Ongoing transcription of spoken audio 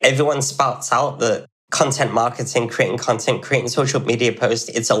everyone spouts out that content marketing, creating content, creating social media posts,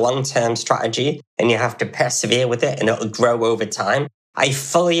 it's a long-term strategy and you have to persevere with it and it'll grow over time. I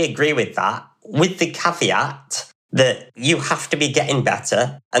fully agree with that, with the caveat that you have to be getting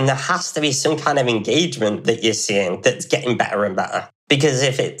better and there has to be some kind of engagement that you're seeing that's getting better and better. Because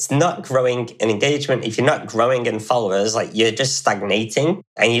if it's not growing in engagement, if you're not growing in followers, like you're just stagnating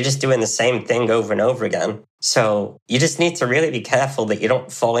and you're just doing the same thing over and over again. So you just need to really be careful that you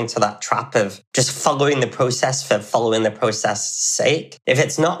don't fall into that trap of just following the process for following the process' sake. If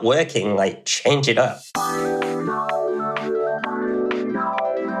it's not working, like change it up.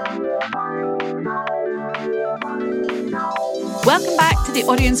 Welcome back to the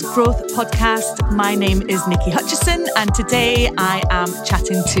Audience Growth Podcast. My name is Nikki Hutchison and today I am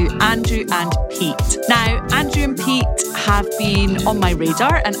chatting to Andrew and Pete. Now, Andrew and Pete have been on my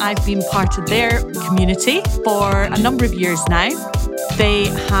radar and I've been part of their community for a number of years now. They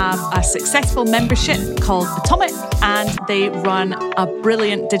have a successful membership called Atomic and they run a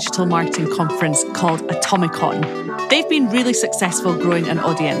brilliant digital marketing conference called Atomicon. They've been really successful growing an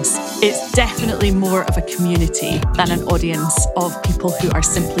audience. It's definitely more of a community than an audience of people who are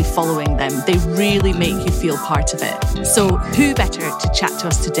simply following them. They really make you feel part of it. So who better to chat to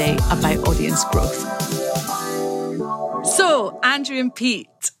us today about audience growth? So Andrew and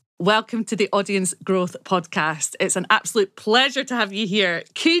Pete, welcome to the Audience Growth Podcast. It's an absolute pleasure to have you here.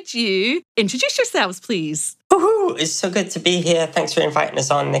 Could you introduce yourselves, please? Woohoo! It's so good to be here. Thanks for inviting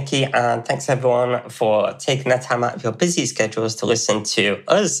us on, Nikki, and thanks everyone for taking the time out of your busy schedules to listen to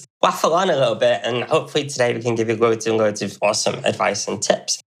us waffle on a little bit. And hopefully today we can give you loads and loads of awesome advice and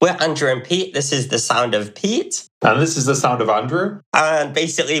tips. We're Andrew and Pete. This is the sound of Pete. And this is the sound of Andrew. And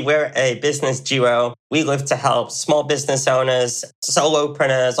basically, we're a business duo. We love to help small business owners,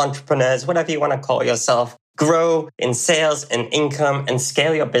 solopreneurs, entrepreneurs, whatever you want to call yourself, grow in sales and income and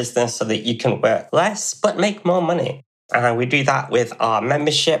scale your business so that you can work less but make more money. And we do that with our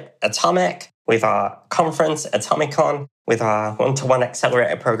membership, Atomic, with our conference, Atomicon, with our one-to-one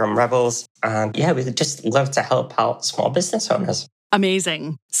accelerator program, Rebels. And yeah, we just love to help out small business owners.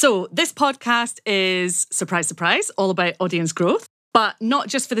 Amazing. So this podcast is, surprise, surprise, all about audience growth, but not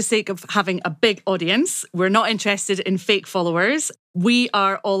just for the sake of having a big audience. We're not interested in fake followers. We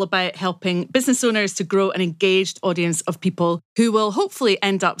are all about helping business owners to grow an engaged audience of people who will hopefully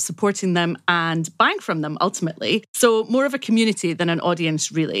end up supporting them and buying from them ultimately. So more of a community than an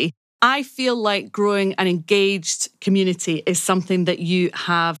audience, really. I feel like growing an engaged community is something that you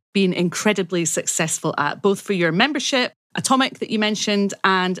have been incredibly successful at, both for your membership, Atomic that you mentioned,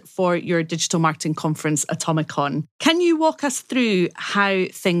 and for your digital marketing conference, Atomicon. Can you walk us through how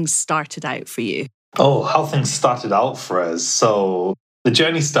things started out for you? Oh, how things started out for us. So the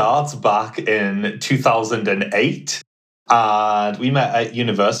journey starts back in 2008 and we met at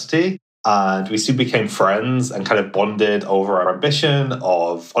university and we soon became friends and kind of bonded over our ambition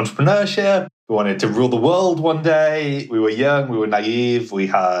of entrepreneurship. We wanted to rule the world one day. We were young, we were naive, we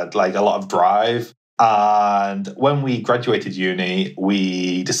had like a lot of drive. And when we graduated uni,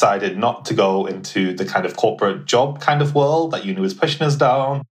 we decided not to go into the kind of corporate job kind of world that uni was pushing us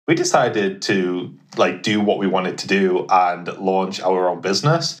down. We decided to like do what we wanted to do and launch our own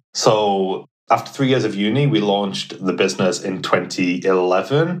business. So after 3 years of uni, we launched the business in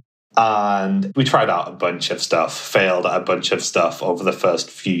 2011. And we tried out a bunch of stuff, failed at a bunch of stuff over the first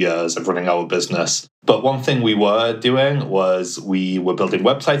few years of running our business. But one thing we were doing was we were building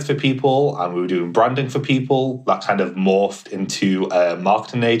websites for people and we were doing branding for people. That kind of morphed into a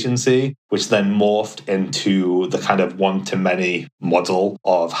marketing agency, which then morphed into the kind of one-to-many model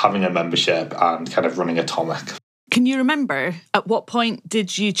of having a membership and kind of running Atomic. Can you remember at what point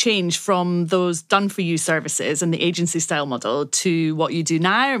did you change from those done-for-you services and the agency-style model to what you do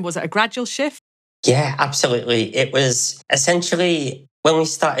now? And was it a gradual shift? Yeah, absolutely. It was essentially when we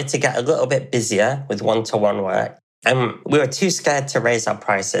started to get a little bit busier with one-to-one work, and we were too scared to raise our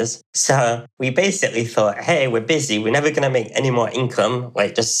prices. So we basically thought, hey, we're busy. We're never going to make any more income,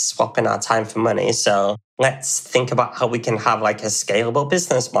 like just swapping our time for money. So let's think about how we can have like a scalable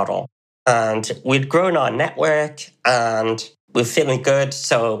business model. And we'd grown our network and we were feeling good.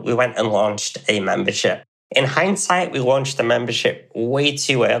 So we went and launched a membership. In hindsight, we launched the membership way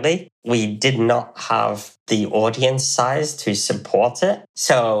too early. We did not have the audience size to support it.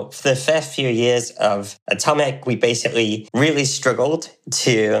 So for the first few years of Atomic, we basically really struggled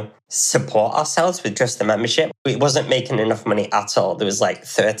to support ourselves with just the membership. It wasn't making enough money at all. There was like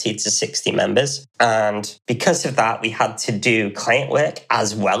 30 to 60 members. And because of that, we had to do client work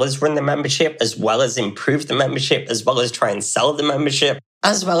as well as run the membership, as well as improve the membership, as well as try and sell the membership,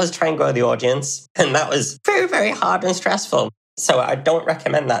 as well as try and grow the audience. And that was very, very hard and stressful. So I don't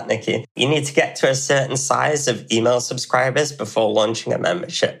recommend that, Nikki. You need to get to a certain size of email subscribers before launching a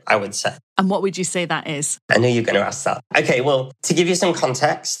membership, I would say. And what would you say that is? I knew you were going to ask that. Okay, well, to give you some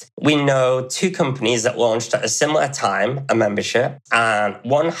context, we know two companies that launched at a similar time a membership, and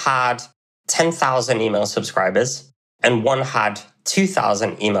one had 10,000 email subscribers and one had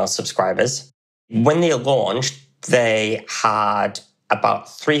 2,000 email subscribers. When they launched, they had about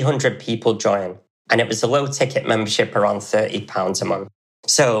 300 people join, and it was a low-ticket membership around £30 a month.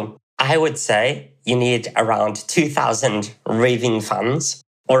 So I would say you need around 2,000 raving fans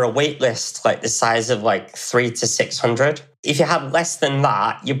or a wait list like the size of like 300 to 600. If you have less than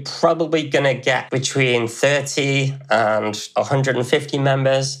that, you're probably going to get between 30 and 150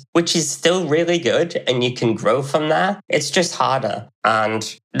 members, which is still really good, and you can grow from there. It's just harder.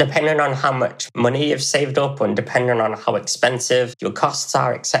 And depending on how much money you've saved up and depending on how expensive your costs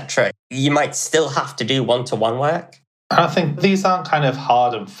are, etc., you might still have to do one-to-one work. I think these aren't kind of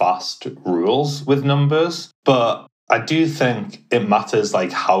hard and fast rules with numbers, but I do think it matters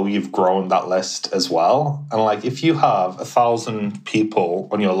like how you've grown that list as well. And like if you have 1,000 people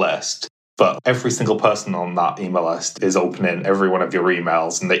on your list, but every single person on that email list is opening every one of your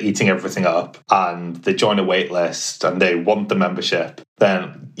emails and they're eating everything up and they join a wait list and they want the membership,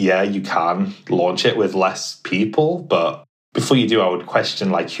 then yeah, you can launch it with less people. But before you do, I would question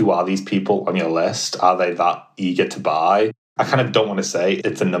like, who are these people on your list? Are they that eager to buy? I kind of don't want to say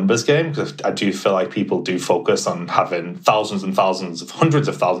it's a numbers game because I do feel like people do focus on having thousands and thousands of hundreds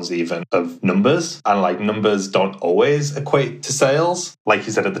of thousands even of numbers. And like numbers don't always equate to sales, like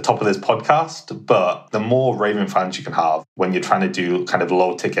you said at the top of this podcast. But the more raving fans you can have when you're trying to do kind of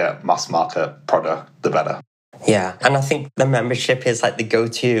low ticket mass market product, the better. Yeah. And I think the membership is like the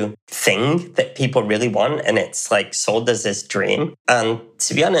go-to thing that people really want. And it's like sold as this dream. And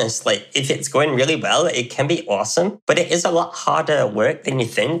to be honest, like if it's going really well, it can be awesome, but it is a lot harder work than you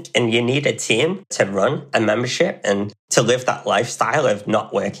think. And you need a team to run a membership and to live that lifestyle of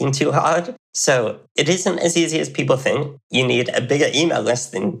not working too hard. So it isn't as easy as people think. You need a bigger email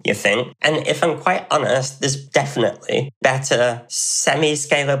list than you think. And if I'm quite honest, there's definitely better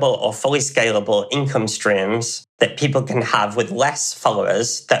semi-scalable or fully scalable income streams that people can have with less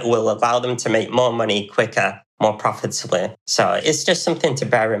followers that will allow them to make more money quicker, more profitably. So it's just something to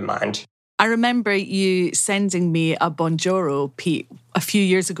bear in mind. I remember you sending me a Bonjoro, Pete, a few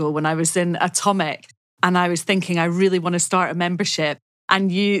years ago when I was in Atomic and I was thinking I really want to start a membership. And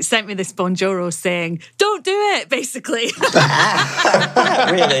you sent me this Bonjoro saying, don't do it, basically.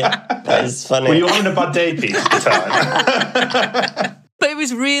 Really? That is funny. Were you having a bad day, Pete, at the time? But it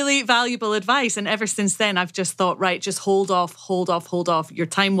was really valuable advice. And ever since then, I've just thought, right, just hold off. Your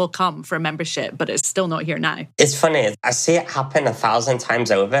time will come for a membership, but it's still not here now. It's funny. I see it happen 1,000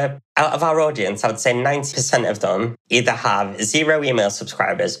 times over. Out of our audience, I would say 90% of them either have 0 email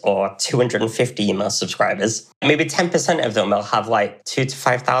subscribers or 250 email subscribers. Maybe 10% of them will have like 2,000 to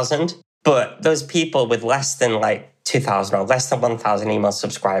 5,000. But those people with less than like 2,000 or less than 1,000 email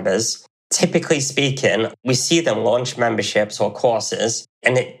subscribers, typically speaking, we see them launch memberships or courses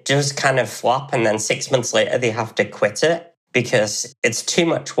and it just kind of flop. And then 6 months later, they have to quit it because it's too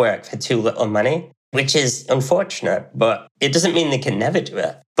much work for too little money, which is unfortunate, but it doesn't mean they can never do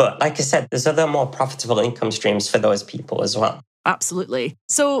it. But like I said, there's other more profitable income streams for those people as well. Absolutely.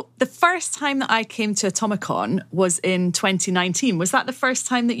 So the first time that I came to Atomicon was in 2019. Was that the first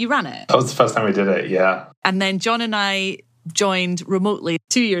time that you ran it? That was the first time we did it, yeah. And then John and I joined remotely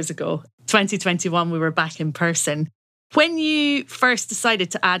 2 years ago. 2021, we were back in person. When you first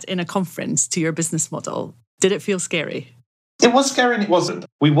decided to add in a conference to your business model, did it feel scary? It was scary and it wasn't.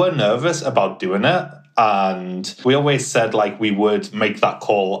 We were nervous about doing it. And we always said like we would make that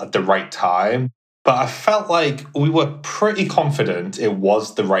call at the right time. But I felt like we were pretty confident it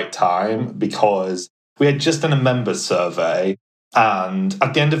was the right time because we had just done a members survey. And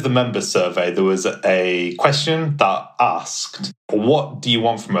at the end of the members survey, there was a question that asked, what do you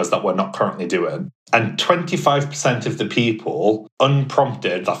want from us that we're not currently doing? And 25% of the people,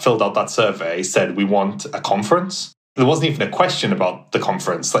 unprompted, that filled out that survey said, we want a conference. There wasn't even a question about the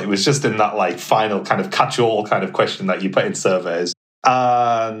conference. Like, it was just in that like final kind of catch-all kind of question that you put in surveys.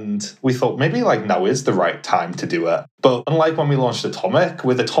 And we thought maybe like now is the right time to do it. But unlike when we launched Atomic,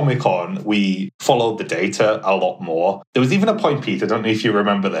 with Atomicon, we followed the data a lot more. There was even a point, Pete, I don't know if you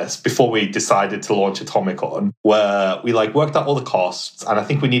remember this, before we decided to launch Atomicon, where we like worked out all the costs. And I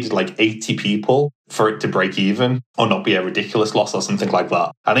think we needed like 80 people for it to break even or not be a ridiculous loss or something like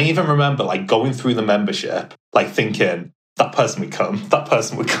that. And I even remember like going through the membership, like thinking, that person would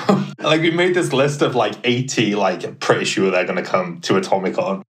come. Like we made this list of like 80, like pretty sure they're going to come to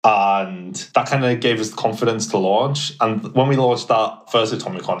Atomicon. And that kind of gave us the confidence to launch. And when we launched that first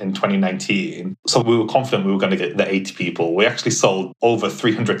Atomicon in 2019, so we were confident we were going to get the 80 people. We actually sold over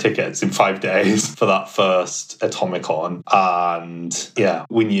 300 tickets in 5 days for that first Atomicon. And yeah,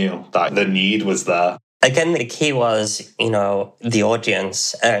 we knew that the need was there. Again, the key was, the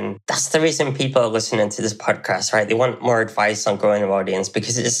audience. And that's the reason people are listening to this podcast, right? They want more advice on growing their audience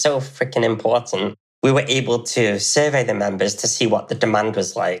because it is so freaking important. We were able to survey the members to see what the demand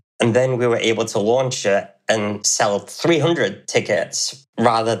was like. And then we were able to launch it and sell 300 tickets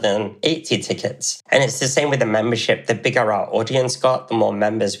rather than 80 tickets. And it's the same with the membership. The bigger our audience got, the more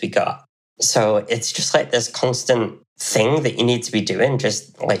members we got. So it's just like this constant thing that you need to be doing.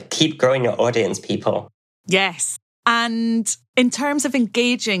 Just like keep growing your audience, people. Yes. And in terms of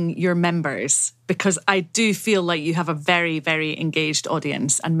engaging your members, because I do feel like you have a very, very engaged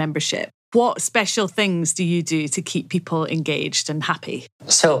audience and membership, what special things do you do to keep people engaged and happy?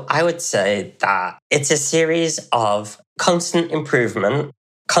 So I would say that it's a series of constant improvement,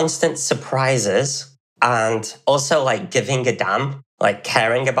 constant surprises, and also like giving a damn, like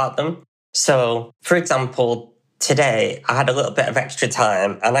caring about them. So for example, today I had a little bit of extra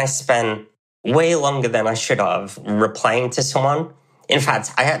time and I spent way longer than I should have replying to someone. In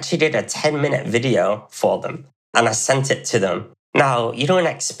fact, I actually did a 10-minute video for them and I sent it to them. Now, you don't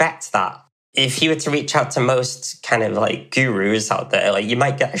expect that. If you were to reach out to most kind of like gurus out there, like you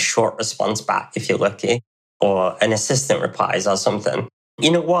might get a short response back if you're lucky, or an assistant replies or something.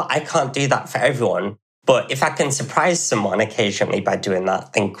 You know what? I can't do that for everyone. But if I can surprise someone occasionally by doing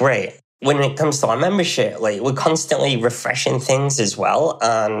that, then great. When it comes to our membership, like we're constantly refreshing things as well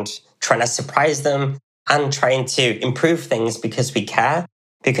and trying to surprise them and trying to improve things because we care,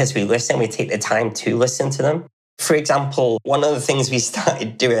 because we listen, we take the time to listen to them. For example, one of the things we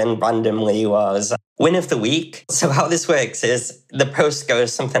started doing randomly was win of the week. So how this works is the post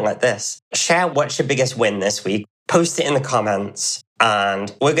goes something like this. Share what's your biggest win this week. Post it in the comments.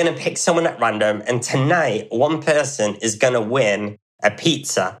 And we're going to pick someone at random. And tonight, one person is going to win a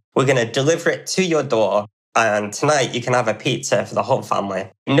pizza. We're going to deliver it to your door. And tonight you can have a pizza for the whole family.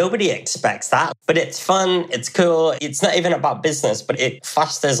 Nobody expects that, but it's fun. It's cool. It's not even about business, but it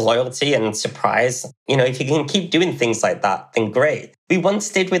fosters loyalty and surprise. If you can keep doing things like that, then great. We once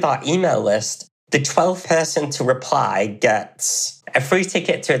did with our email list, the 12th person to reply gets a free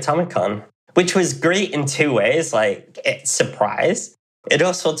ticket to Atomicon, which was great in 2 ways. Like it's surprise. It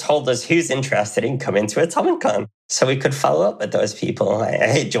also told us who's interested in coming to Atomicon. So we could follow up with those people. Like,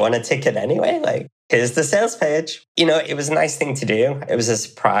 hey, do you want a ticket anyway? Like, here's the sales page. It was a nice thing to do. It was a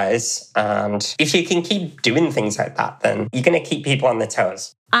surprise. And if you can keep doing things like that, then you're going to keep people on their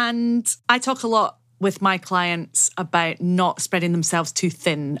toes. And I talk a lot with my clients about not spreading themselves too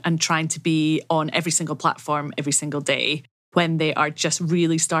thin and trying to be on every single platform every single day when they are just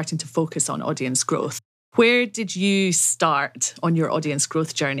really starting to focus on audience growth. Where did you start on your audience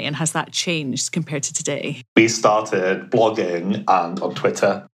growth journey and has that changed compared to today? We started blogging and on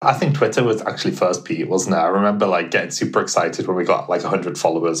Twitter. I think Twitter was actually first, Pete, wasn't it? I remember getting super excited when we got 100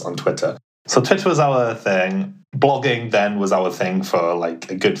 followers on Twitter. So Twitter was our thing. Blogging then was our thing for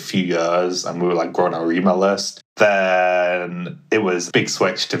a good few years and we were growing our email list. Then it was a big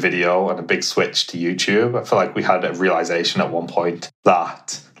switch to video and a big switch to YouTube. I feel like we had a realization at one point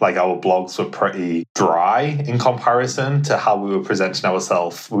that our blogs were pretty dry in comparison to how we were presenting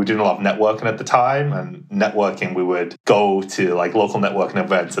ourselves. We were doing a lot of networking at the time, and networking, we would go to local networking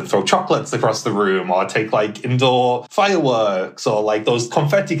events and throw chocolates across the room or take indoor fireworks or those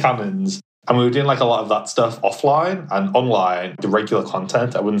confetti cannons. And we were doing a lot of that stuff offline, and online, the regular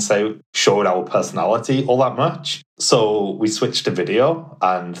content, I wouldn't say showed our personality all that much. So we switched to video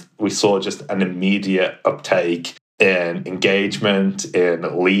and we saw just an immediate uptake in engagement,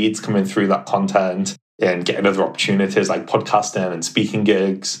 in leads coming through that content, in getting other opportunities like podcasting and speaking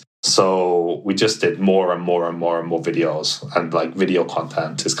gigs. So we just did more and more and more and more videos. And video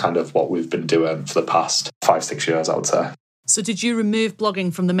content is kind of what we've been doing for the past 5-6 years, I would say. So did you remove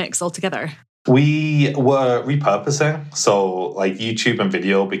blogging from the mix altogether? We were repurposing. So YouTube and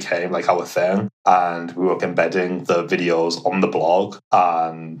video became our thing. And we were embedding the videos on the blog.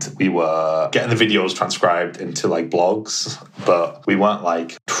 And we were getting the videos transcribed into blogs. But we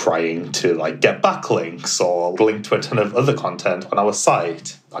weren't trying to get backlinks or link to a ton of other content on our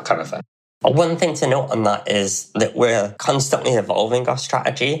site, that kind of thing. One thing to note on that is that we're constantly evolving our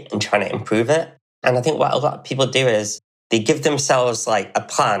strategy and trying to improve it. And I think what a lot of people do is They give themselves like a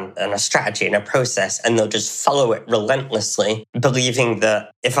plan and a strategy and a process, and they'll just follow it relentlessly, believing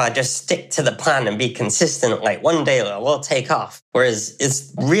that if I just stick to the plan and be consistent, like one day it'll all take off. Whereas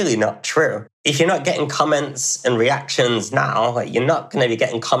it's really not true. If you're not getting comments and reactions now, like you're not going to be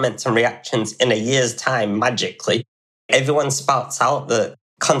getting comments and reactions in a year's time magically. Everyone spouts out that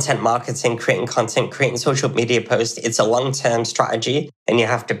content marketing, creating content, creating social media posts, it's a long-term strategy and you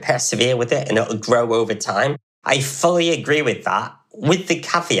have to persevere with it and it'll grow over time. I fully agree with that, with the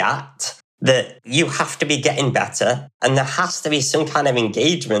caveat that you have to be getting better and there has to be some kind of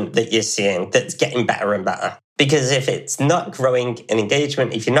engagement that you're seeing that's getting better and better. Because if it's not growing in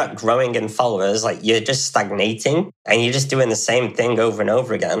engagement, if you're not growing in followers, like you're just stagnating and you're just doing the same thing over and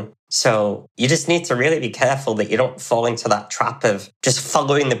over again. So you just need to really be careful that you don't fall into that trap of just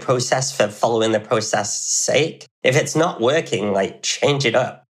following the process for following the process sake. If it's not working, like change it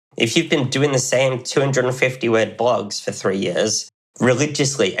up. If you've been doing the same 250-word blogs for 3 years,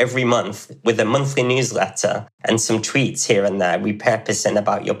 religiously every month with a monthly newsletter and some tweets here and there, repurposing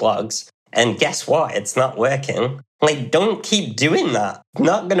about your blogs, and guess what? It's not working. Like, don't keep doing that. It's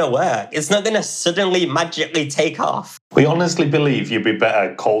not going to work. It's not going to suddenly magically take off. We honestly believe you'd be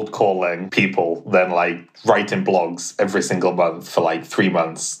better cold calling people than like writing blogs every single month for like 3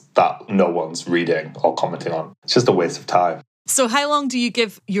 months that no one's reading or commenting on. It's just a waste of time. So how long do you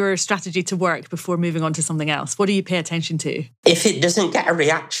give your strategy to work before moving on to something else? What do you pay attention to? If it doesn't get a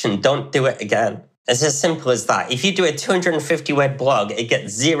reaction, don't do it again. It's as simple as that. If you do a 250-word blog, it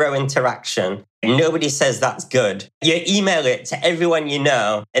gets 0 interaction. Nobody says that's good. You email it to everyone you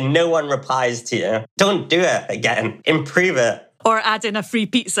know and no one replies to you. Don't do it again. Improve it. Or add in a free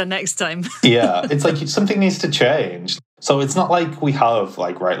pizza next time. Yeah, it's like something needs to change. So it's not like we have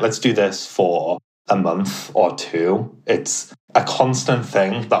like, right, let's do this for a month or two. It's a constant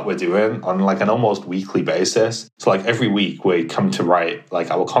thing that we're doing on like an almost weekly basis. So like every week we come to write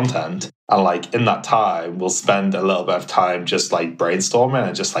like our content, and like in that time we'll spend a little bit of time just like brainstorming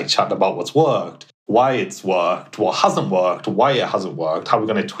and just like chatting about what's worked, why it's worked, what hasn't worked, why it hasn't worked, how we're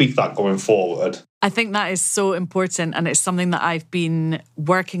going to tweak that going forward. I think that is so important, and it's something that I've been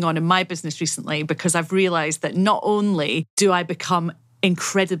working on in my business recently, because I've realised that not only do I become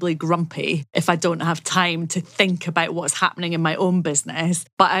incredibly grumpy if I don't have time to think about what's happening in my own business,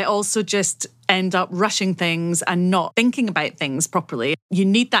 but I also just end up rushing things and not thinking about things properly. You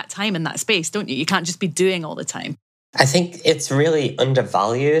need that time in that space, don't you? You can't just be doing all the time. I think it's really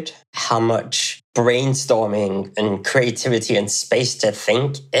undervalued how much brainstorming and creativity and space to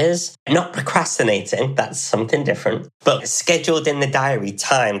think is. Not procrastinating, that's something different, but scheduled in the diary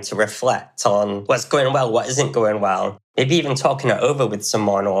time to reflect on what's going well, what isn't going well. Maybe even talking it over with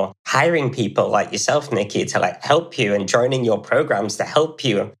someone or hiring people like yourself, Nikki, to like help you and joining your programs to help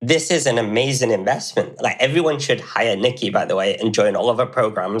you. This is an amazing investment. Like everyone should hire Nikki, by the way, and join all of her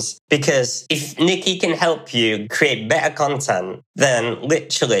programs. Because if Nikki can help you create better content, then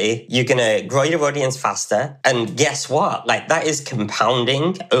literally you're going to grow your audience faster. And guess what? Like that is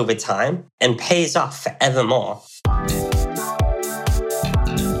compounding over time and pays off forevermore.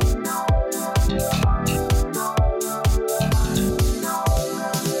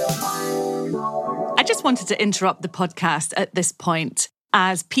 I just wanted to interrupt the podcast at this point,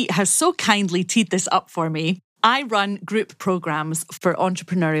 as Pete has so kindly teed this up for me. I run group programs for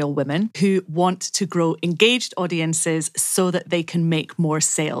entrepreneurial women who want to grow engaged audiences so that they can make more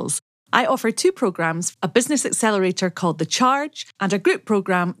sales. I offer 2 programs, a business accelerator called The Charge and a group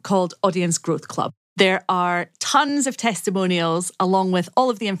program called Audience Growth Club. There are tons of testimonials along with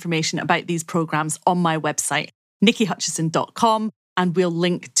all of the information about these programs on my website, nikkihutchison.com. And we'll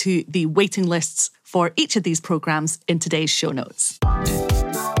link to the waiting lists for each of these programs in today's show notes.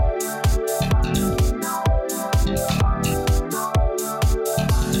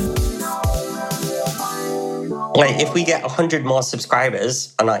 Like if we get 100 more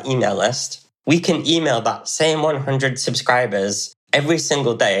subscribers on our email list, we can email that same 100 subscribers every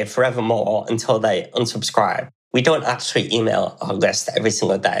single day forevermore until they unsubscribe. We don't actually email our list every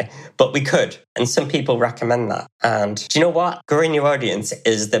single day, but we could. And some people recommend that. And do you know what? Growing your audience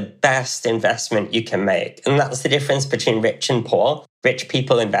is the best investment you can make. And that's the difference between rich and poor. Rich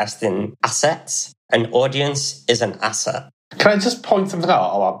people invest in assets. An audience is an asset. Can I just point something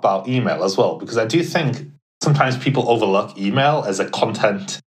out about email as well? Because I do think sometimes people overlook email as a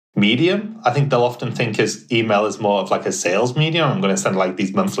content medium. I think they'll often think email is more of like a sales medium. I'm going to send like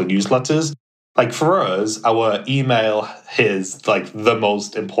these monthly newsletters. Like for us, our email is like the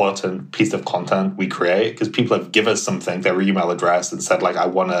most important piece of content we create because people have given us something, their email address, and said like, I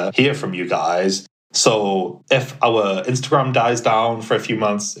want to hear from you guys. So if our Instagram dies down for a few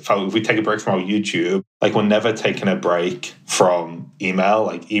months, if we take a break from our YouTube, Like, we're never taking a break from email.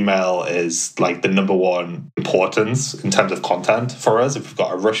 Like, email is like the number one importance in terms of content for us. If we've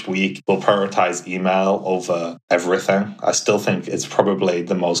got a rushed week, we'll prioritize email over everything. I still think it's probably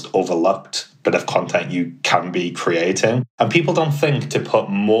the most overlooked bit of content you can be creating. And people don't think to put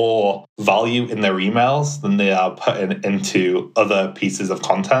more value in their emails than they are putting into other pieces of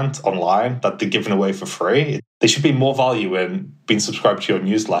content online that they're giving away for free. There should be more value in being subscribed to your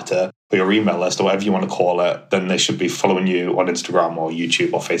newsletter or your email list or whatever you want to call it than they should be following you on Instagram or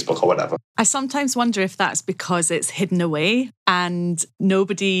YouTube or Facebook or whatever. I sometimes wonder if that's because it's hidden away and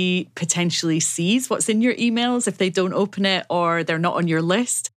nobody potentially sees what's in your emails if they don't open it or they're not on your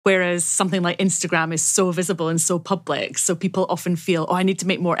list. Whereas something like Instagram is so visible and so public. So people often feel, I need to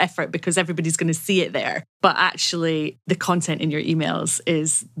make more effort because everybody's going to see it there. But actually, the content in your emails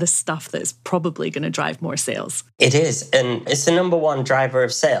is the stuff that's probably going to drive more sales. It is. And it's the number one driver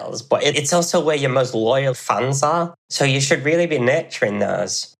of sales. But it's also where your most loyal fans are. So you should really be nurturing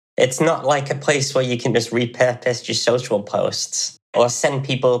those. It's not like a place where you can just repurpose your social posts or send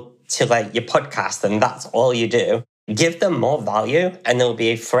people to like your podcast and that's all you do. Give them more value and they'll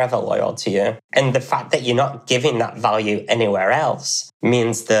be forever loyal to you. And the fact that you're not giving that value anywhere else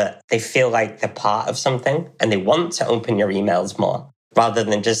means that they feel like they're part of something and they want to open your emails more rather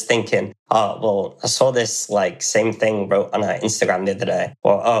than just thinking, oh, well, I saw this like same thing wrote on our Instagram the other day.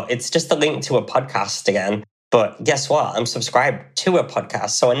 Or, oh, it's just a link to a podcast again. But guess what? I'm subscribed to a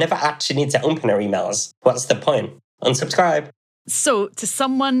podcast, so I never actually need to open our emails. What's the point? Unsubscribe. So to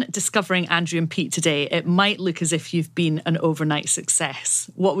someone discovering Andrew and Pete today, it might look as if you've been an overnight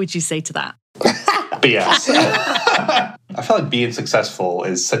success. What would you say to that? BS. I feel like being successful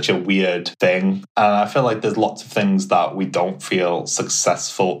is such a weird thing. And I feel like there's lots of things that we don't feel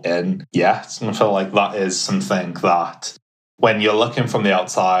successful in yet. And I feel like that is something that when you're looking from the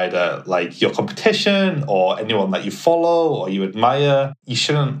outside at like your competition or anyone that you follow or you admire, you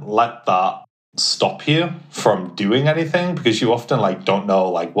shouldn't let that stop you from doing anything because you often like don't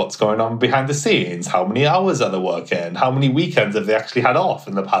know like what's going on behind the scenes. How many hours are they working? How many weekends have they actually had off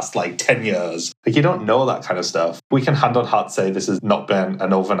in the past like 10 years? Like you don't know that kind of stuff. We can hand on heart say this has not been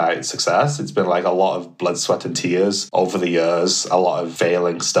an overnight success. It's been like a lot of blood, sweat and tears over the years, a lot of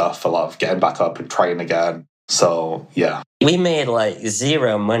failing stuff, a lot of getting back up and trying again. So yeah. We made like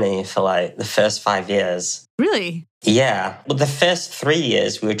zero money for like the first 5 years. Really? Yeah. Well, the first 3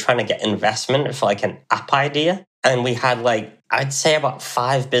 years, we were trying to get investment for like an app idea. And we had like, I'd say about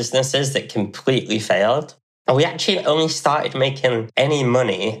 5 businesses that completely failed. And we actually only started making any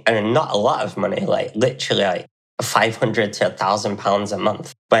money, and not a lot of money, like literally like £500 to £1,000 a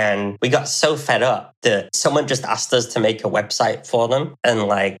month, when we got so fed up that someone just asked us to make a website for them. And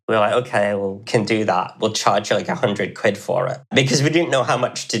like, we were like, okay, we can do that. We'll charge you like £100 for it because we didn't know how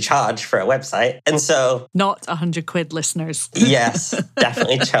much to charge for a website. And so... Not £100, listeners. Yes,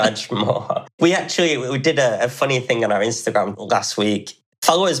 definitely charge more. We did a funny thing on our Instagram last week.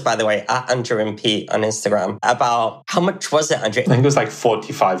 Follow us, by the way, at Andrew and Pete on Instagram. About how much was it, Andrew? I think it was like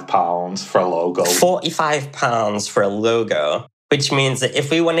 £45 for a logo. £45 for a logo, which means that if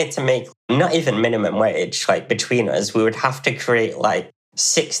we wanted to make not even minimum wage, like between us, we would have to create like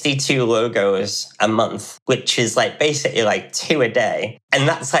 62 logos a month, which is like basically like 2 a day. And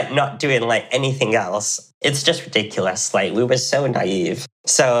that's like not doing like anything else. It's just ridiculous. Like we were so naive.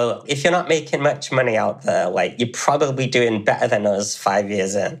 So if you're not making much money out there, like you're probably doing better than us 5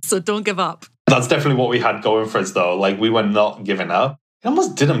 years in. So don't give up. That's definitely what we had going for us though. Like we were not giving up. It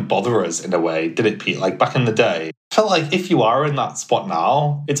almost didn't bother us in a way, did it, Pete? Like back in the day, I felt like if you are in that spot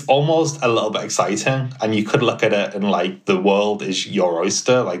now, it's almost a little bit exciting. And you could look at it and like the world is your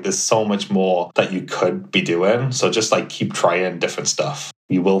oyster. Like there's so much more that you could be doing. So just like keep trying different stuff.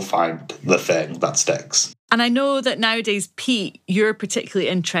 You will find the thing that sticks. And I know that nowadays, Pete, you're particularly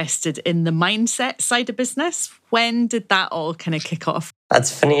interested in the mindset side of business. When did that all kind of kick off?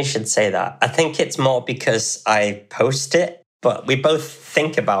 That's funny you should say that. I think it's more because I post it. But we both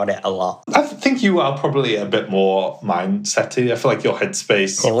think about it a lot. I think you are probably a bit more mindset-y. I feel like your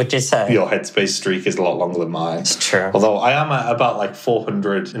headspace... Yeah, would you say? Your headspace streak is a lot longer than mine. It's true. Although I am at about like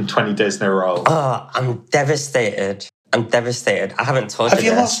 420 days in a row. Oh, I'm devastated. I haven't told you this. Have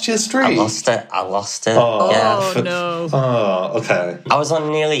you lost your streak? I lost it. Oh, yeah. No. Oh, okay. I was on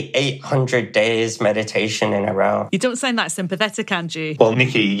nearly 800 days meditation in a row. You don't sound that sympathetic, Andrew. Well,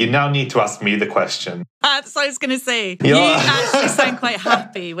 Nikki, you now need to ask me the question. That's what I was going to say. You actually sound quite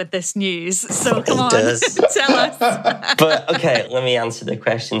happy with this news. So come on, tell us. But okay, let me answer the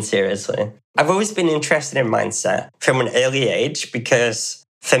question seriously. I've always been interested in mindset from an early age because...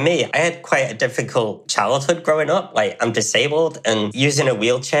 For me, I had quite a difficult childhood growing up. Like, I'm disabled and using a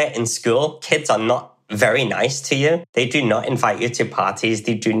wheelchair in school. Kids are not very nice to you. They do not invite you to parties.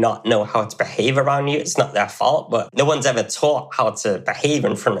 They do not know how to behave around you. It's not their fault, but no one's ever taught how to behave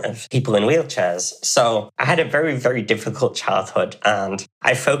in front of people in wheelchairs. So I had a very, very difficult childhood, and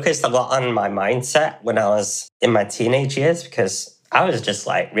I focused a lot on my mindset when I was in my teenage years because I was just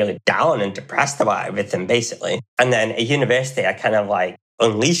like really down and depressed about everything, basically. And then at university, I kind of like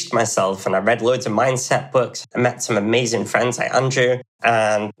unleashed myself and I read loads of mindset books. I met some amazing friends like Andrew,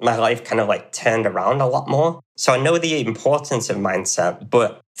 and my life kind of like turned around a lot more. So I know the importance of mindset,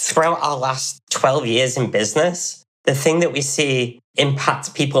 but throughout our last 12 years in business, the thing that we see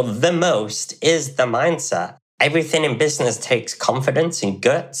impact people the most is the mindset. Everything in business takes confidence and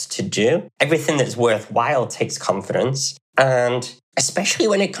guts to do. Everything that's worthwhile takes confidence. And especially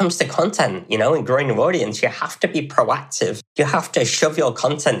when it comes to content, and growing your audience, you have to be proactive. You have to shove your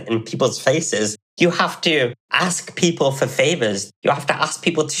content in people's faces. You have to ask people for favors. You have to ask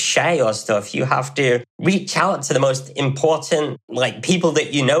people to share your stuff. You have to reach out to the most important people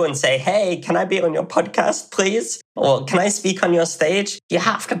that you know and say, hey, can I be on your podcast, please? Or can I speak on your stage? You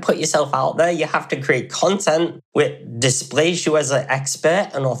have to put yourself out there. You have to create content which displays you as an expert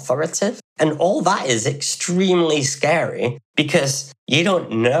and authoritative. And all that is extremely scary because you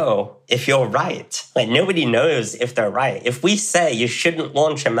don't know if you're right. Nobody knows if they're right. If we say you shouldn't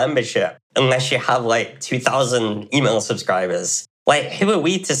launch a membership unless you have 2,000 email subscribers, who are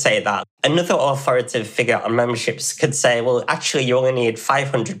we to say that? Another authoritative figure on memberships could say, well, actually, you only need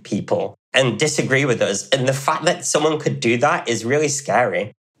 500 people and disagree with us. And the fact that someone could do that is really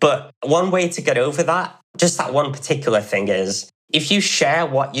scary. But one way to get over that, just that one particular thing is, if you share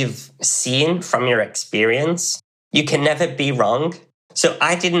what you've seen from your experience, you can never be wrong. So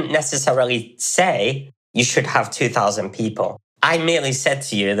I didn't necessarily say you should have 2,000 people. I merely said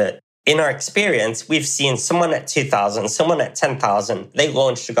to you that in our experience, we've seen someone at 2,000, someone at 10,000, they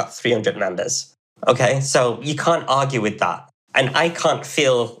launched and got 300 members. Okay, so you can't argue with that. And I can't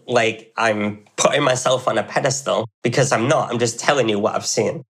feel like I'm putting myself on a pedestal because I'm not. I'm just telling you what I've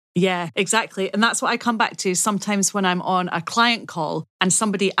seen. Yeah, exactly. And that's what I come back to sometimes when I'm on a client call and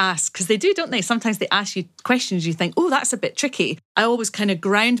somebody asks, because they do, don't they? Sometimes they ask you questions you think, oh, that's a bit tricky. I always kind of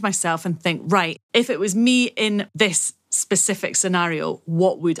ground myself and think, right, if it was me in this specific scenario,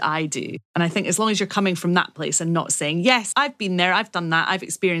 what would I do? And I think as long as you're coming from that place and not saying, yes, I've been there, I've done that, I've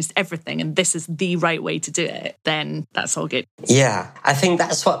experienced everything, and this is the right way to do it, then that's all good. Yeah, I think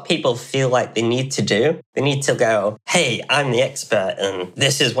that's what people feel like they need to do. They need to go, hey, I'm the expert and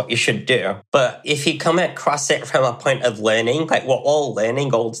this is what you should do. But if you come across it from a point of learning, we're all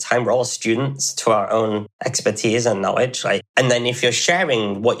learning all the time, we're all students to our own expertise and knowledge. And then if you're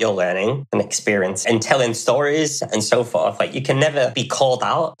sharing what you're learning and experience and telling stories and so forth, you can never be called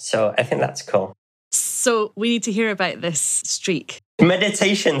out. So I think that's cool. So we need to hear about this streak.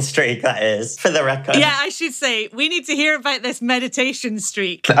 Meditation streak, that is, for the record. Yeah, I should say, we need to hear about this meditation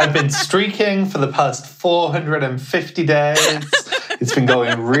streak. I've been streaking for the past 450 days. It's been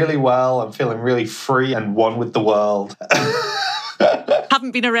going really well. I'm feeling really free and one with the world.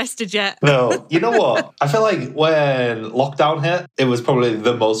 Haven't been arrested yet. No. You know what? I feel like when lockdown hit, it was probably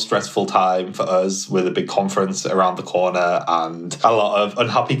the most stressful time for us with a big conference around the corner and a lot of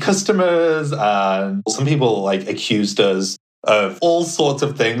unhappy customers. And some people accused us of all sorts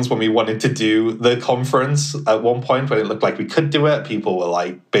of things when we wanted to do the conference at one point when it looked like we could do it. People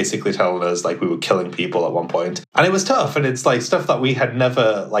were basically telling us we were killing people at one point. And it was tough. And it's stuff that we had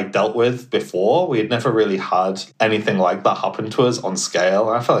never dealt with before. We had never really had anything like that happen to us on scale.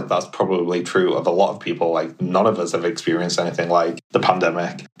 And I feel like that's probably true of a lot of people. None of us have experienced anything like the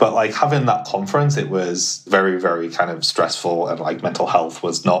pandemic. But having that conference, it was very, very kind of stressful, and mental health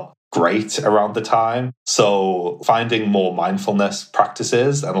was not great around the time. So finding more mindfulness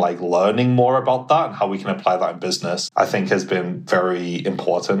practices and learning more about that and how we can apply that in business, I think has been very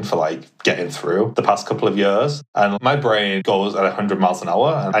important for getting through the past couple of years. And my brain goes at 100 miles an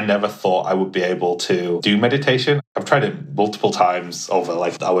hour, and I never thought I would be able to do meditation. I've tried it multiple times over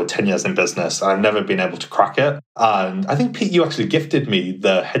our 10 years in business, and I've never been able to crack it. And I think, Pete, you actually gifted me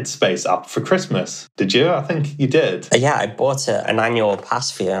the Headspace app for Christmas. Did you? I think you did. Yeah, I bought an annual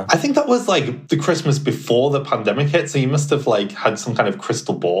pass for you. I think that was the Christmas before the pandemic hit. So you must have had some kind of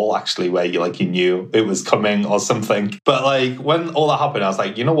crystal ball actually where you knew it was coming or something. But when all that happened, I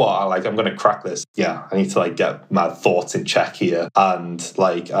was you know what? I'm going to crack this. Yeah, I need to get my thoughts in check here. And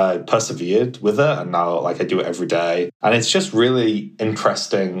I persevered with it. And now I do it every day. day. And it's just really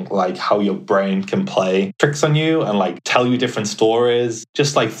interesting, like how your brain can play tricks on you and like tell you different stories,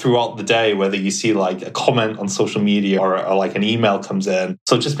 just like throughout the day, whether you see like a comment on social media or like an email comes in.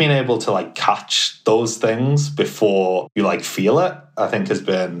 So just being able to like catch those things before you like feel it, I think has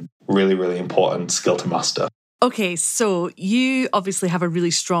been really, really important skill to master. Okay, so you obviously have a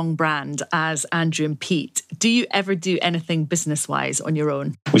really strong brand as Andrew and Pete. Do you ever do anything business-wise on your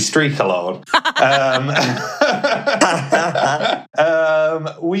own? We streak alone.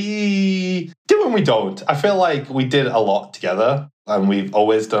 We do and we don't. I feel like we did a lot together. And we've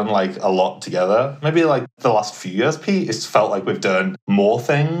always done like a lot together. Maybe like the last few years, Pete, it's felt like we've done more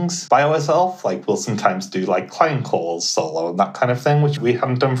things by ourselves. Like we'll sometimes do like client calls solo and that kind of thing, which we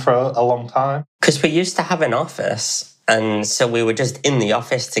hadn't done for a long time. Because we used to have an office. And so we were just in the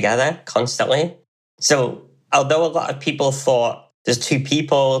office together constantly. So although a lot of people thought there's two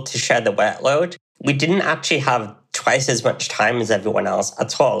people to share the workload, we didn't actually have twice as much time as everyone else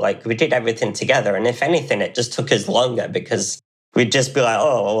at all. Like we did everything together. And if anything, it just took us longer because we'd just be like,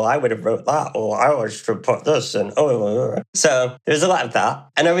 oh, well, I would have wrote that, or I should put this, and oh. So there's a lot of that.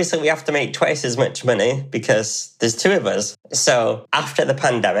 And obviously we have to make twice as much money because there's two of us. So after the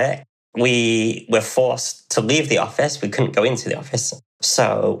pandemic, we were forced to leave the office. We couldn't go into the office.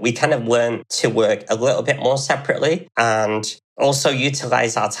 So we kind of learned to work a little bit more separately and also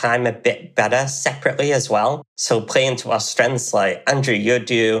utilize our time a bit better separately as well. So play into our strengths, like Andrew, you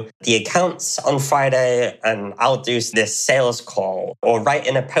do the accounts on Friday and I'll do this sales call or write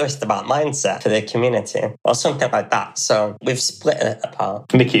in a post about mindset for the community or something like that. So we've split it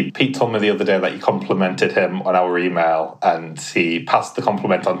apart. Nikki, Pete told me the other day that you complimented him on our email and he passed the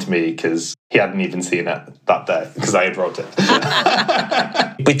compliment on to me because he hadn't even seen it that day because I had wrote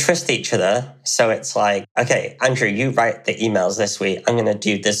it. We trust each other. So it's like, okay, Andrew, you write the emails this week. I'm going to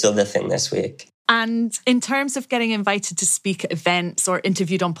do this other thing this week. And in terms of getting invited to speak at events or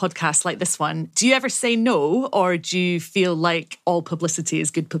interviewed on podcasts like this one, do you ever say no, or do you feel like all publicity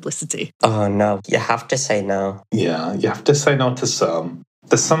is good publicity? Oh, no. You have to say no. Yeah, you have to say no to some.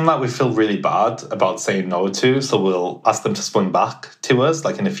 There's some that we feel really bad about saying no to, so we'll ask them to swing back to us,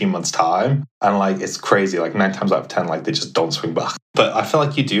 like in a few months' time. And like, it's crazy, like 9 times out of 10, like they just don't swing back. But I feel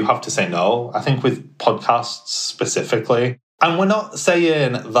like you do have to say no. I think with podcasts specifically, and we're not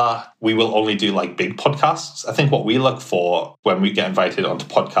saying that we will only do like big podcasts. I think what we look for when we get invited onto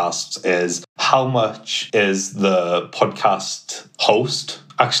podcasts is how much is the podcast host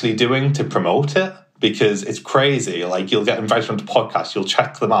actually doing to promote it? Because it's crazy. Like you'll get invited onto podcasts, you'll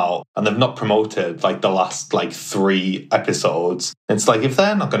check them out, and they've not promoted like the last like 3 episodes. It's like, if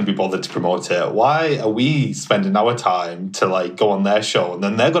they're not going to be bothered to promote it, why are we spending our time to like go on their show and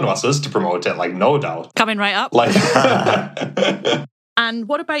then they're going to ask us to promote it? Like, no doubt. Coming right up. Like, and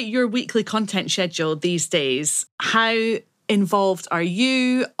what about your weekly content schedule these days? How involved are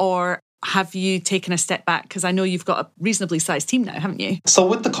you, or have you taken a step back? Because I know you've got a reasonably sized team now, haven't you? So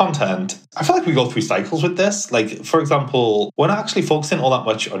with the content, I feel like we go through cycles with this. Like, for example, we're not actually focusing all that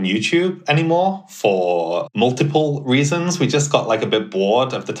much on YouTube anymore for multiple reasons. We just got like a bit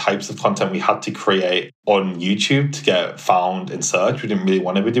bored of the types of content we had to create on YouTube to get found in search. We didn't really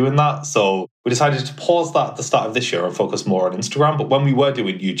want to be doing that. So we decided to pause that at the start of this year and focus more on Instagram. But when we were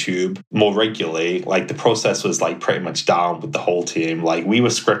doing YouTube more regularly, like the process was like pretty much down with the whole team. Like we were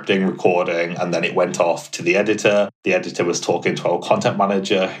scripting, recording, and then it went off to the editor. The editor was talking to our content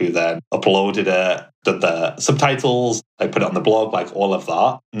manager, who then uploaded it, did the subtitles, like put it on the blog, like all of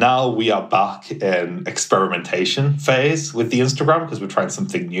that. Now we are back in experimentation phase with the Instagram because we're trying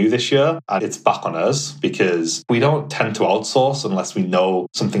something new this year. And it's back on us because we don't tend to outsource unless we know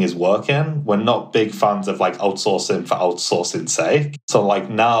something is working. We're not big fans of like outsourcing for outsourcing's sake. So like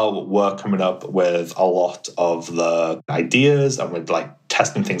now we're coming up with a lot of the ideas and we're like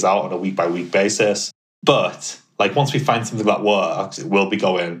testing things out on a week by week basis. But like once we find something that works, we'll be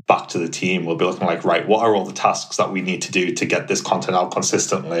going back to the team. We'll be looking like, right, what are all the tasks that we need to do to get this content out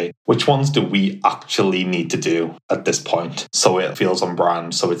consistently? Which ones do we actually need to do at this point so it feels on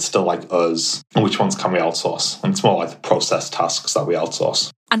brand, so it's still like us? And which ones can we outsource? And it's more like the process tasks that we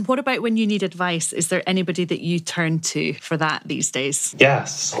outsource. And what about when you need advice? Is there anybody that you turn to for that these days?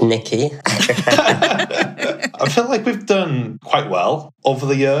 Yes. Nikki. I feel like we've done quite well over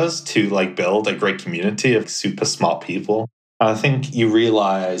the years to like build a great community of super smart people. And I think you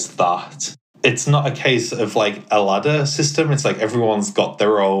realize that it's not a case of like a ladder system. It's like everyone's got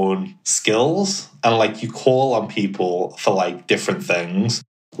their own skills and like you call on people for like different things.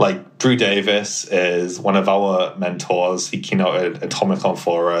 Like Drew Davis is one of our mentors. He keynoted Atomicon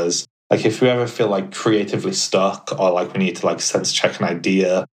for us. Like if we ever feel like creatively stuck or like we need to like sense check an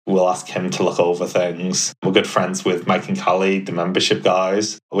idea, we'll ask him to look over things. We're good friends with Mike and Callie, the membership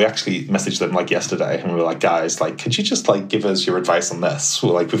guys. We actually messaged them like yesterday and we were like, guys, like, could you just like give us your advice on this?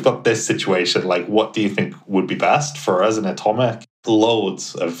 We're like, we've got this situation. Like, what do you think would be best for us in Atomic?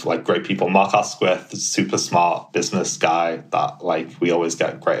 Loads of like great people. Mark Asquith, super smart business guy that like we always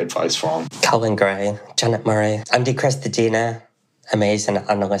get great advice from. Colin Gray, Janet Murray, Andy Crestodina. Amazing at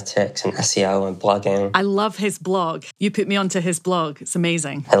analytics and SEO and blogging. I love his blog. You put me onto his blog. It's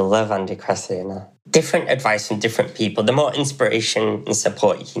amazing. I love Andy Cressina. Different advice from different people. The more inspiration and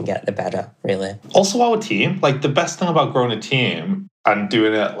support you can get, the better, really. Also our team. Like the best thing about growing a team and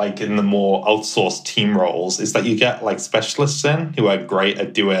doing it like in the more outsourced team roles is that you get like specialists in who are great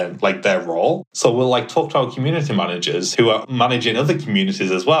at doing like their role. So we'll like talk to our community managers who are managing other communities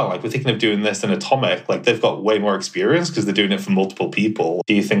as well. Like we're thinking of doing this in Atomic, like they've got way more experience because they're doing it for multiple people.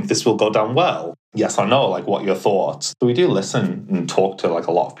 Do you think this will go down well? Yes or no? Like what are your thoughts? So we do listen and talk to like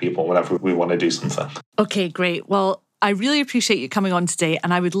a lot of people whenever we want to do something. Okay, great. Well, I really appreciate you coming on today,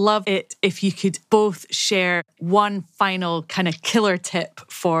 and I would love it if you could both share one final kind of killer tip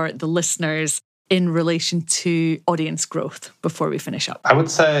for the listeners in relation to audience growth before we finish up. I would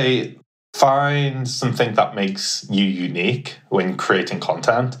say find something that makes you unique when creating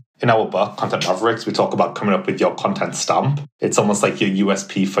content. In our book, Content Mavericks, we talk about coming up with your content stamp. It's almost like your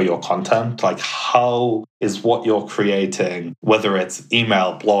USP for your content. Like how is what you're creating, whether it's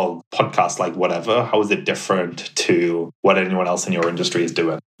email, blog, podcast, like whatever, how is it different to what anyone else in your industry is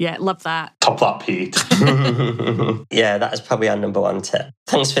doing? Yeah, love that. Top that, Pete. Yeah, that is probably our number one tip.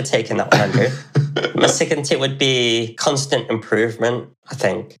 Thanks for taking that one, Andrew. My second tip would be constant improvement, I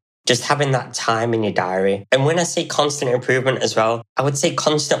think. Just having that time in your diary. And when I say constant improvement as well, I would say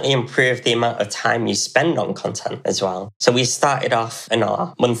constantly improve the amount of time you spend on content as well. So we started off in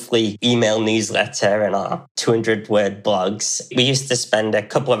our monthly email newsletter and our 200-word blogs. We used to spend a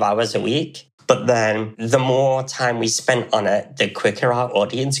couple of hours a week. But then the more time we spent on it, the quicker our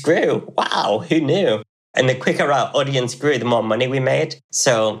audience grew. Wow, who knew? And the quicker our audience grew, the more money we made.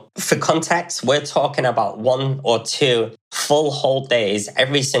 So for context, we're talking about 1 or 2 full whole days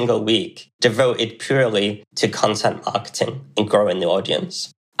every single week devoted purely to content marketing and growing the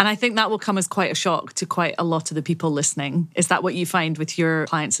audience. And I think that will come as quite a shock to quite a lot of the people listening. Is that what you find with your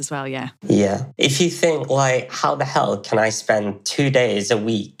clients as well? Yeah. Yeah. If you think like, how the hell can I spend 2 days a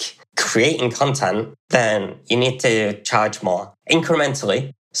week creating content, then you need to charge more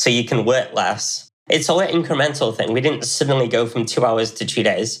incrementally so you can work less. It's all an incremental thing. We didn't suddenly go from 2 hours to 2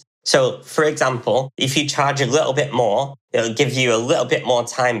 days. So, for example, if you charge a little bit more, it'll give you a little bit more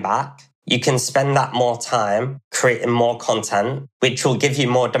time back. You can spend that more time creating more content, which will give you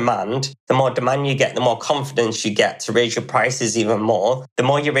more demand. The more demand you get, the more confidence you get to raise your prices even more. The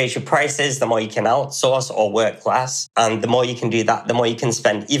more you raise your prices, the more you can outsource or work less. And the more you can do that, the more you can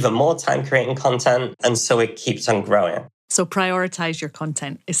spend even more time creating content. And so it keeps on growing. So prioritize your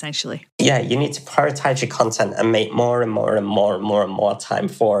content, essentially. Yeah, you need to prioritize your content and make more and more and more and more and more time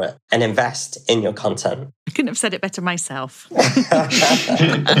for it and invest in your content. I couldn't have said it better myself.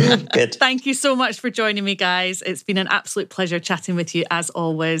 Good. Thank you so much for joining me, guys. It's been an absolute pleasure chatting with you as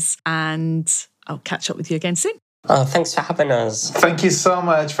always. And I'll catch up with you again soon. Oh, thanks for having us. Thank you so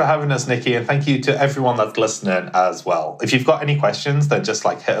much for having us, Nikki. And thank you to everyone that's listening as well. If you've got any questions, then just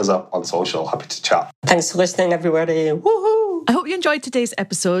like hit us up on social. Happy to chat. Thanks for listening, everybody. Woohoo! I hope you enjoyed today's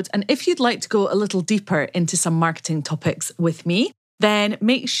episode. And if you'd like to go a little deeper into some marketing topics with me, then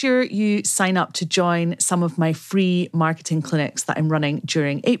make sure you sign up to join some of my free marketing clinics that I'm running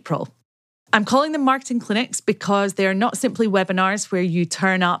during April. I'm calling them marketing clinics because they're not simply webinars where you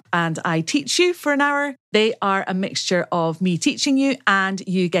turn up and I teach you for an hour. They are a mixture of me teaching you and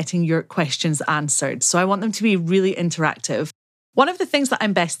you getting your questions answered. So I want them to be really interactive. One of the things that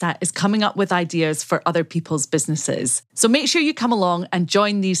I'm best at is coming up with ideas for other people's businesses. So make sure you come along and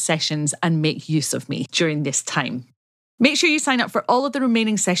join these sessions and make use of me during this time. Make sure you sign up for all of the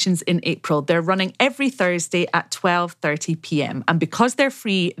remaining sessions in April. They're running every Thursday at 12:30 p.m. And because they're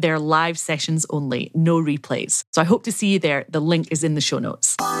free, they're live sessions only, no replays. So I hope to see you there. The link is in the show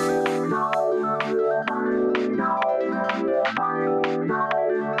notes.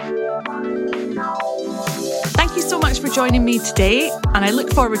 Thank you so much for joining me today. And I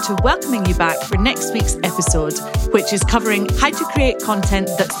look forward to welcoming you back for next week's episode, which is covering how to create content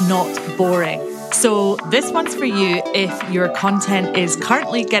that's not boring. So this one's for you if your content is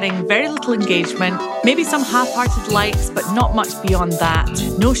currently getting very little engagement, maybe some half-hearted likes, but not much beyond that.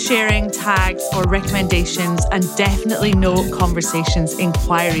 No sharing, tags or recommendations, and definitely no conversations,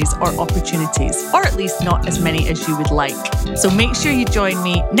 inquiries or opportunities, or at least not as many as you would like. So make sure you join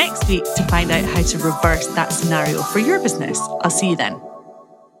me next week to find out how to reverse that scenario for your business. I'll see you then.